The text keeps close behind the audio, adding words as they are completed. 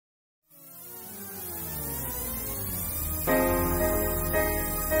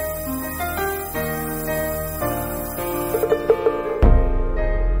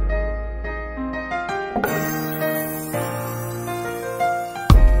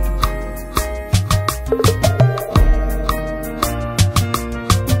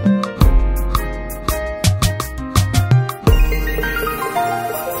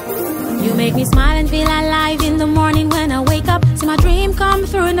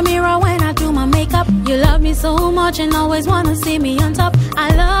You love me so much and always wanna see me on top.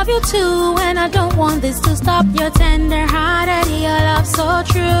 I love you too and I don't want this to stop. You're tender hearted, your love so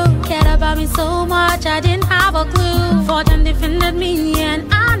true. Cared about me so much I didn't have a clue. Fought and defended me and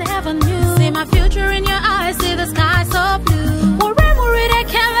I never knew. See my future in your eyes, see the sky so blue.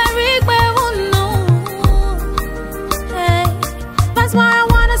 That's why I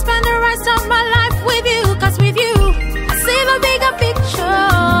wanna spend the rest of my life with you. Cause with you, I see the bigger picture.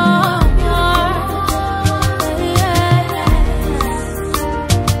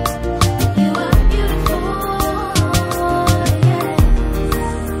 You are beautiful,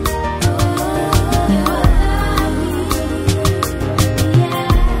 you are lovely,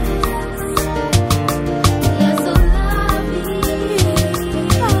 you're so lovely.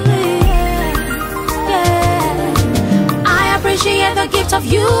 I appreciate the gift of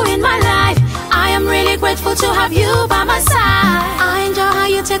you in my life. I am really grateful to have you by my side. I enjoy how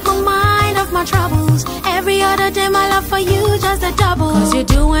you take my mind off my troubles. Every other day my love for you just a double. Cause you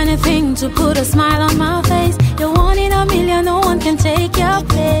do anything to put a smile on my face. You're one in a million, no one can take your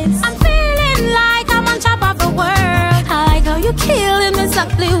place. I'm feeling like I'm on top of the world. I like how you're killing me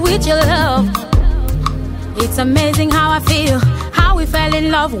softly with your love. It's amazing how I feel, how we fell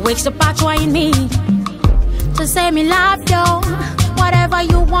in love. Wakes up a joy in me to say me love you. Whatever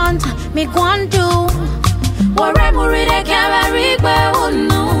you want, me go and do.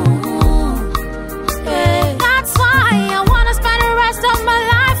 That's why I wanna spend the rest of my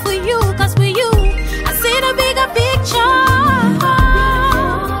life with you. Cause with you, I see the bigger picture.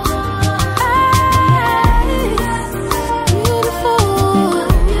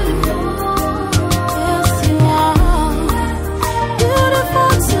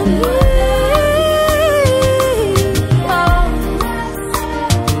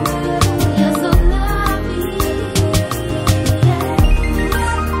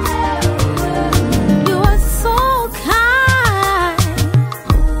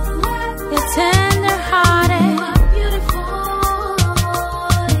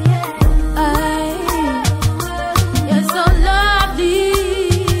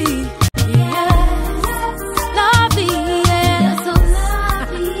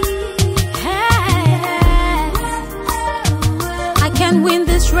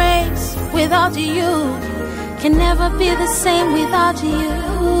 Without you, can never be the same without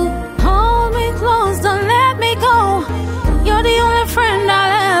you.